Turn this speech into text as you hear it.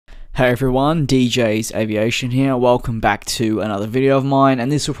Hey everyone, DJ's Aviation here. Welcome back to another video of mine,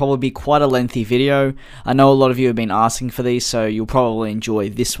 and this will probably be quite a lengthy video. I know a lot of you have been asking for these, so you'll probably enjoy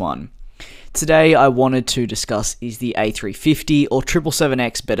this one. Today I wanted to discuss, is the A350 or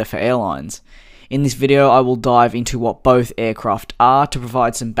 777X better for airlines? In this video I will dive into what both aircraft are to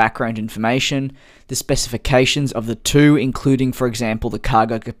provide some background information, the specifications of the two, including for example the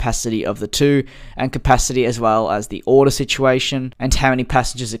cargo capacity of the two, and capacity as well as the order situation, and how many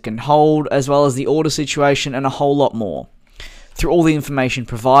passengers it can hold, as well as the order situation, and a whole lot more. Through all the information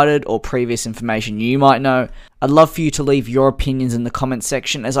provided, or previous information you might know, I'd love for you to leave your opinions in the comments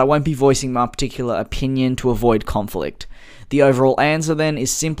section, as I won't be voicing my particular opinion to avoid conflict. The overall answer then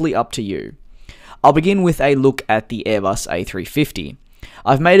is simply up to you. I'll begin with a look at the Airbus A350.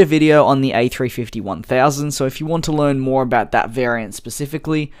 I've made a video on the A350-1000, so if you want to learn more about that variant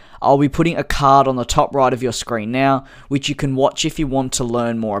specifically, I'll be putting a card on the top right of your screen now, which you can watch if you want to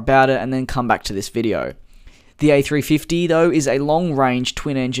learn more about it and then come back to this video. The A350 though is a long-range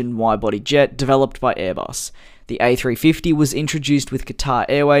twin-engine wide-body jet developed by Airbus. The A350 was introduced with Qatar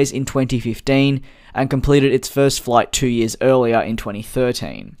Airways in 2015 and completed its first flight 2 years earlier in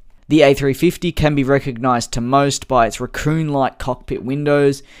 2013. The A350 can be recognised to most by its raccoon-like cockpit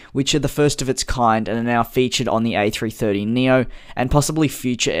windows, which are the first of its kind and are now featured on the A330neo and possibly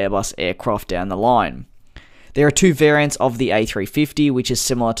future Airbus aircraft down the line. There are two variants of the A350, which is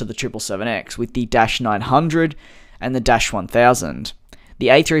similar to the 777X, with the -900 and the -1000. The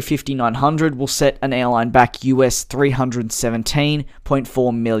A350-900 will set an airline back US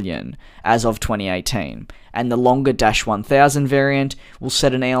 $317.4 million as of 2018, and the longer -1000 variant will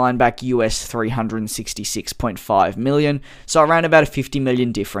set an airline back US $366.5 million, so around about a $50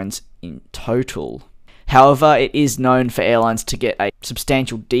 million difference in total. However, it is known for airlines to get a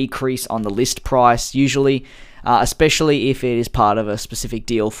substantial decrease on the list price, usually, especially if it is part of a specific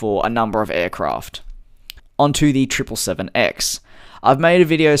deal for a number of aircraft. Onto the 777X. I've made a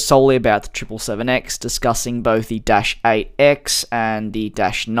video solely about the 777X, discussing both the -8X and the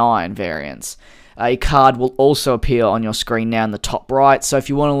 -9 variants. A card will also appear on your screen now in the top right, so if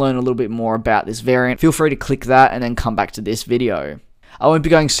you want to learn a little bit more about this variant, feel free to click that and then come back to this video. I won't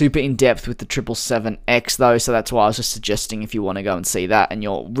be going super in depth with the 777X though, so that's why I was just suggesting if you want to go and see that and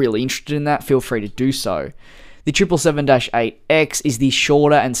you're really interested in that, feel free to do so. The 777-8X is the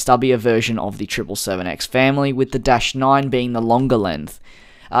shorter and stubbier version of the 777X family, with the -9 being the longer length.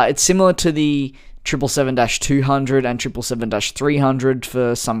 It's similar to the 777-200 and 777-300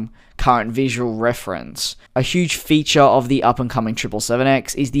 for some current visual reference. A huge feature of the up-and-coming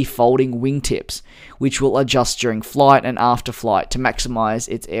 777X is the folding wingtips, which will adjust during flight and after flight to maximize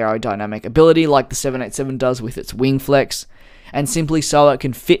its aerodynamic ability like the 787 does with its wing flex, and simply so it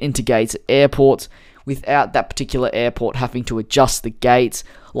can fit into gates at airports without that particular airport having to adjust the gates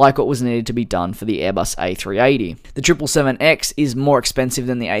like what was needed to be done for the Airbus A380. The 777X is more expensive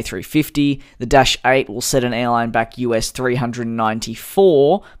than the A350. The -8 will set an airline back US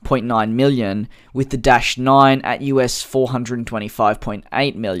 $394.9 million, with the -9 at US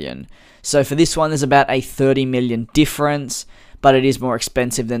 $425.8 million. So for this one there's about a $30 million difference, but it is more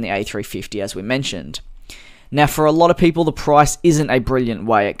expensive than the A350 as we mentioned. Now, for a lot of people, the price isn't a brilliant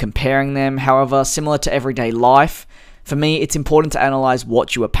way at comparing them. However, similar to everyday life, for me, it's important to analyze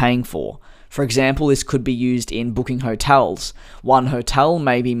what you are paying for. For example, this could be used in booking hotels. One hotel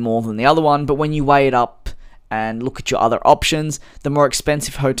may be more than the other one, but when you weigh it up and look at your other options, the more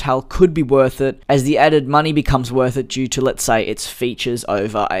expensive hotel could be worth it, as the added money becomes worth it due to, let's say, its features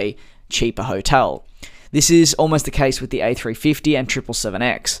over a cheaper hotel. This is almost the case with the A350 and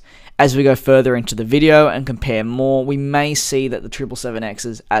 777X. As we go further into the video and compare more, we may see that the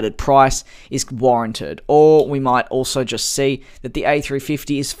 777X's added price is warranted, or we might also just see that the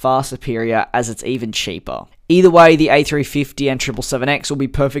A350 is far superior as it's even cheaper. Either way, the A350 and 777X will be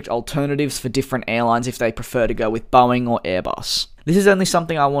perfect alternatives for different airlines if they prefer to go with Boeing or Airbus. This is only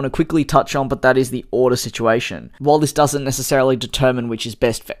something I want to quickly touch on, but that is the order situation. While this doesn't necessarily determine which is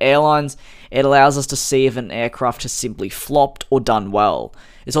best for airlines, it allows us to see if an aircraft has simply flopped or done well.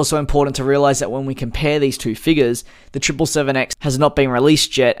 It's also important to realise that when we compare these two figures, the 777X has not been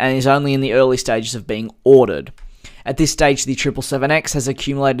released yet and is only in the early stages of being ordered. At this stage, the 777X has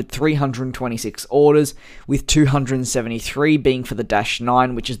accumulated 326 orders, with 273 being for the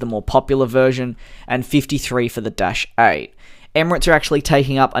 -9, which is the more popular version, and 53 for the -8. Emirates are actually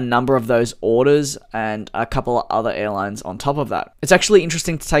taking up a number of those orders, and a couple of other airlines on top of that. It's actually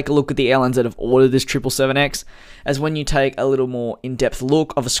interesting to take a look at the airlines that have ordered this 777X, as when you take a little more in-depth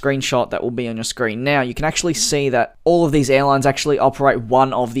look of a screenshot that will be on your screen now, you can actually see that all of these airlines actually operate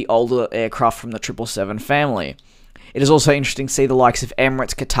one of the older aircraft from the 777 family. It is also interesting to see the likes of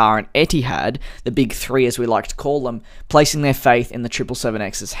Emirates, Qatar and Etihad, the big three as we like to call them, placing their faith in the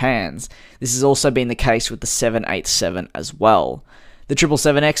 777X's hands. This has also been the case with the 787 as well. The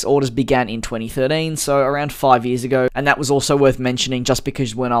 777X orders began in 2013, so around 5 years ago, and that was also worth mentioning just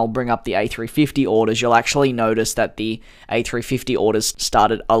because when I'll bring up the A350 orders, you'll actually notice that the A350 orders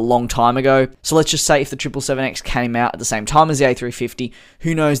started a long time ago. So let's just say if the 777X came out at the same time as the A350,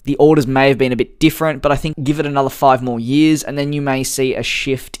 who knows, the orders may have been a bit different, but I think give it another 5 more years, and then you may see a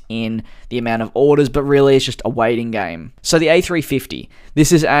shift in the amount of orders, but really it's just a waiting game. So the A350,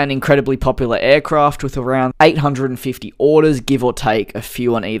 this is an incredibly popular aircraft with around 850 orders, give or take a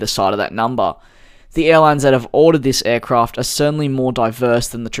few on either side of that number. The airlines that have ordered this aircraft are certainly more diverse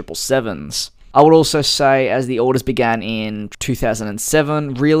than the 777s. I would also say, as the orders began in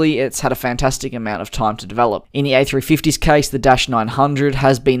 2007, really it's had a fantastic amount of time to develop. In the A350's case, the Dash 900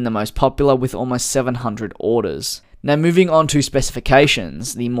 has been the most popular with almost 700 orders. Now moving on to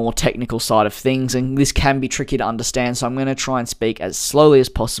specifications, the more technical side of things, and this can be tricky to understand, so I'm going to try and speak as slowly as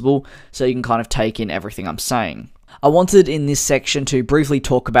possible so you can kind of take in everything I'm saying. I wanted in this section to briefly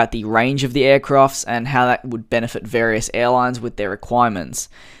talk about the range of the aircrafts and how that would benefit various airlines with their requirements.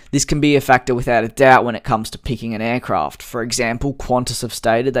 This can be a factor without a doubt when it comes to picking an aircraft. For example, Qantas have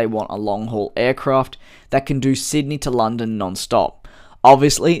stated they want a long-haul aircraft that can do Sydney to London non-stop.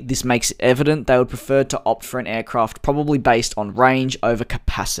 Obviously, this makes it evident they would prefer to opt for an aircraft probably based on range over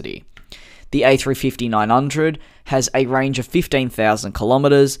capacity. The A350-900 has a range of 15,000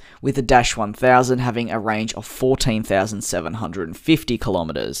 kilometers, with the Dash 1000 having a range of 14,750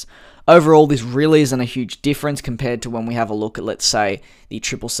 kilometers. Overall, this really isn't a huge difference compared to when we have a look at, let's say, the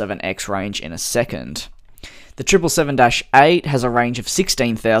 777X range in a second. The 777-8 has a range of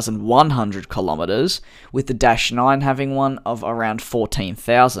 16,100 kilometers, with the Dash 9 having one of around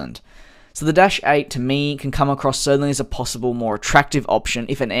 14,000. So the Dash 8 to me can come across certainly as a possible more attractive option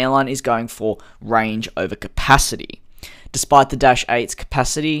if an airline is going for range over capacity. Despite the Dash 8's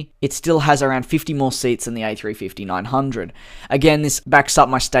capacity, it still has around 50 more seats than the A350-900. Again, this backs up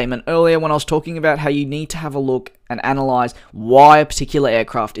my statement earlier when I was talking about how you need to have a look and analyze why a particular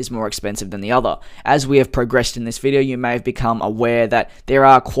aircraft is more expensive than the other. As we have progressed in this video, you may have become aware that there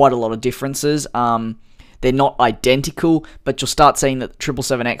are quite a lot of differences. They're not identical, but you'll start seeing that the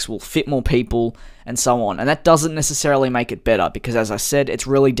 777X will fit more people and so on. And that doesn't necessarily make it better because, as I said, it's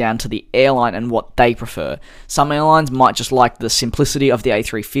really down to the airline and what they prefer. Some airlines might just like the simplicity of the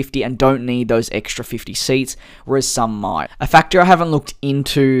A350 and don't need those extra 50 seats, whereas some might. A factor I haven't looked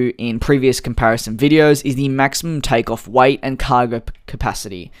into in previous comparison videos is the maximum takeoff weight and cargo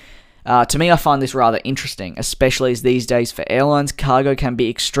capacity. To me, I find this rather interesting, especially as these days for airlines, cargo can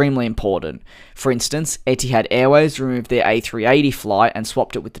be extremely important. For instance, Etihad Airways removed their A380 flight and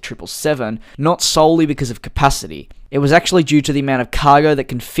swapped it with the 777, not solely because of capacity. It was actually due to the amount of cargo that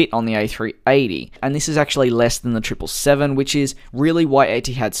can fit on the A380, and this is actually less than the 777, which is really why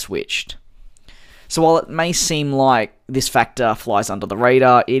Etihad switched. So while it may seem like this factor flies under the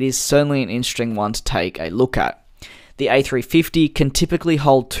radar, it is certainly an interesting one to take a look at. The A350 can typically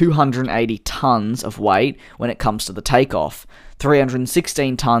hold 280 tons of weight when it comes to the takeoff,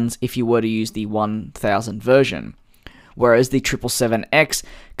 316 tons if you were to use the 1000 version, whereas the 777X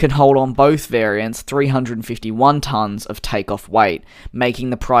can hold on both variants 351 tons of takeoff weight,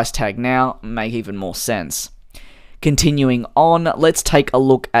 making the price tag now make even more sense. Continuing on, let's take a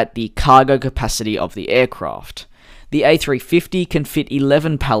look at the cargo capacity of the aircraft. The A350 can fit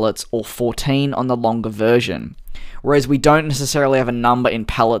 11 pallets or 14 on the longer version, whereas we don't necessarily have a number in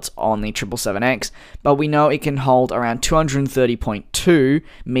pallets on the 777X, but we know it can hold around 230.2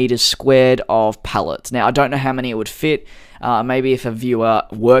 meters squared of pallets. Now, I don't know how many it would fit. Maybe if a viewer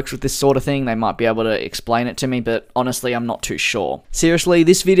works with this sort of thing, they might be able to explain it to me, but honestly, I'm not too sure. Seriously,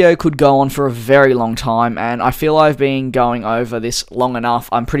 this video could go on for a very long time, and I feel I've been going over this long enough.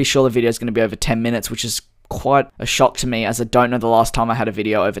 I'm pretty sure the video is going to be over 10 minutes, which is quite a shock to me, as I don't know the last time I had a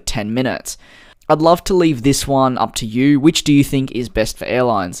video over 10 minutes. I'd love to leave this one up to you. Which do you think is best for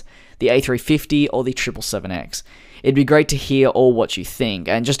airlines? The A350 or the 777X? It'd be great to hear all what you think.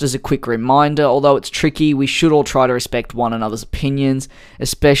 And just as a quick reminder, although it's tricky, we should all try to respect one another's opinions,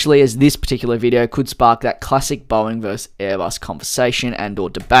 especially as this particular video could spark that classic Boeing versus Airbus conversation and or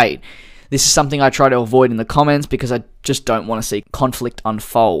debate. This is something I try to avoid in the comments because I just don't want to see conflict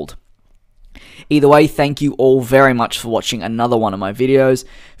unfold. Either way, thank you all very much for watching another one of my videos.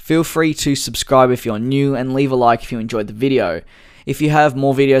 Feel free to subscribe if you're new and leave a like if you enjoyed the video. If you have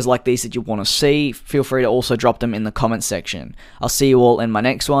more videos like these that you want to see, feel free to also drop them in the comment section. I'll see you all in my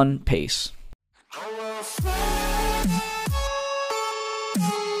next one. Peace.